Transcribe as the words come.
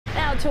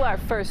To our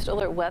first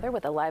alert weather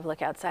with a live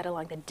look outside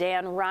along the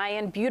Dan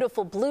Ryan.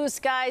 Beautiful blue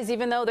skies,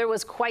 even though there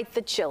was quite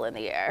the chill in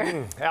the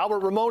air. Albert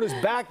Ramon is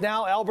back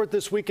now. Albert,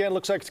 this weekend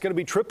looks like it's going to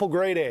be triple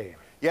grade A.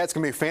 Yeah, it's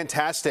going to be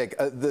fantastic.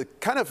 The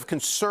kind of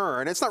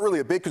concern, it's not really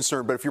a big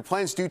concern, but if your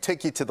plans do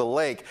take you to the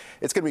lake,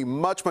 it's going to be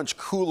much, much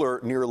cooler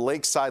near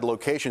lakeside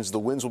locations. The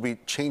winds will be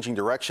changing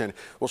direction.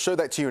 We'll show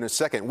that to you in a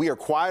second. We are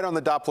quiet on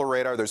the Doppler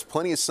radar. There's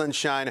plenty of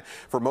sunshine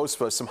for most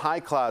of us. Some high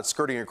clouds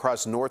skirting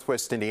across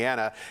northwest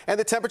Indiana. And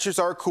the temperatures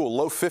are cool,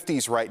 low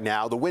 50s right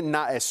now. The wind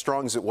not as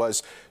strong as it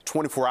was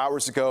 24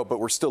 hours ago, but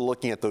we're still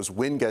looking at those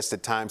wind gusts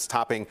at times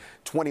topping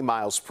 20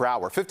 miles per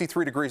hour.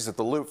 53 degrees at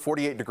the Loop,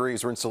 48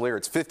 degrees Rensselaer.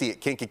 It's 50 at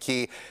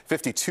Kankakee.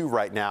 52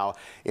 right now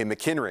in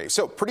McHenry.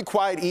 So pretty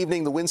quiet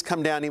evening. The winds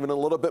come down even a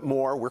little bit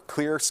more. We're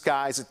clear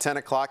skies at 10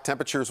 o'clock.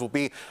 Temperatures will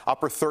be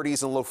upper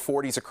 30s and low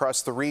 40s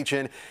across the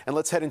region. And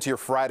let's head into your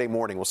Friday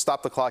morning. We'll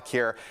stop the clock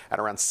here at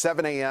around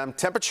 7 a.m.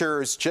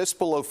 Temperatures just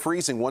below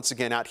freezing once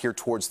again out here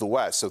towards the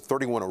west. So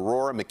 31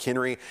 Aurora,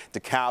 McHenry,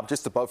 DeKalb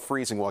just above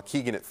freezing,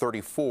 Waukegan at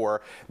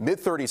 34.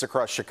 Mid-30s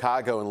across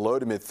Chicago and low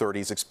to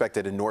mid-30s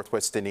expected in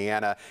northwest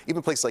Indiana.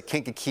 Even places like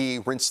Kankakee,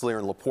 Rensselaer,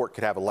 and LaPorte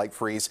could have a light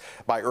freeze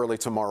by early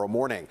tomorrow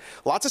morning.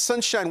 Lots of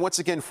sunshine once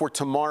again for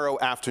tomorrow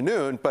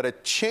afternoon, but a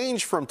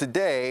change from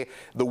today,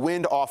 the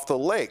wind off the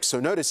lake. So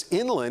notice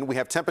inland, we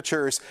have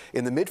temperatures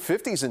in the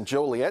mid-50s in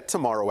Joliet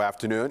tomorrow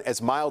afternoon,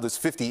 as mild as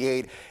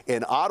 58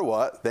 in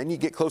Ottawa. Then you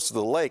get close to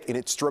the lake and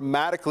it's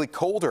dramatically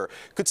colder.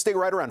 Could stay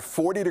right around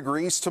 40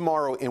 degrees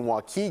tomorrow in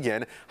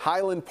Waukegan,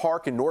 Highland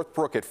Park and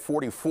Northbrook at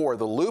 44,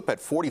 the Loop at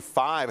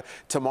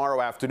 45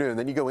 tomorrow afternoon.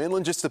 Then you go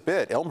inland just a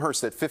bit,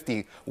 Elmhurst at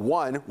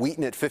 51,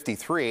 Wheaton at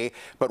 53,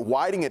 but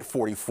Whiting at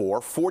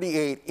 44, 48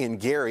 in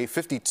Gary,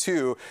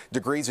 52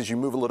 degrees as you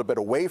move a little bit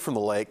away from the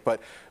lake, but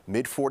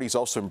mid-40s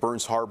also in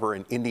Burns Harbor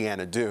and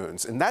Indiana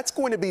Dunes. And that's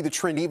going to be the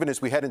trend even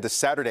as we head into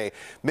Saturday.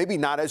 Maybe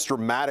not as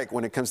dramatic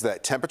when it comes to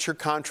that temperature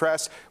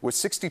contrast with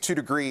 62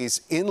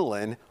 degrees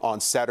inland on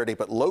Saturday,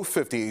 but low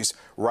 50s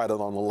right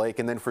along the lake.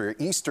 And then for your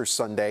Easter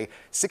Sunday,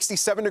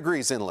 67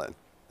 degrees inland.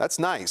 That's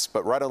nice,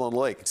 but right along the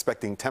lake,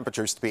 expecting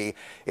temperatures to be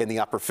in the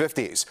upper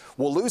 50s.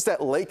 We'll lose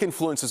that lake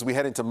influence as we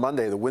head into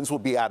Monday. The winds will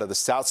be out of the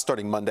south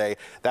starting Monday.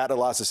 That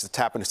allows us to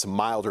tap into some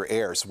milder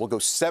air. So we'll go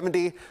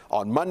 70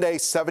 on Monday,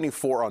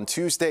 74 on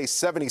Tuesday,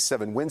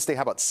 77 Wednesday.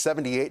 How about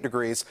 78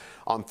 degrees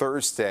on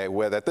Thursday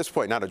with, at this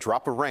point, not a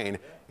drop of rain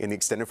in the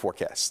extended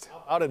forecast.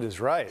 How it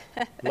is right.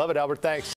 Love it, Albert. Thanks.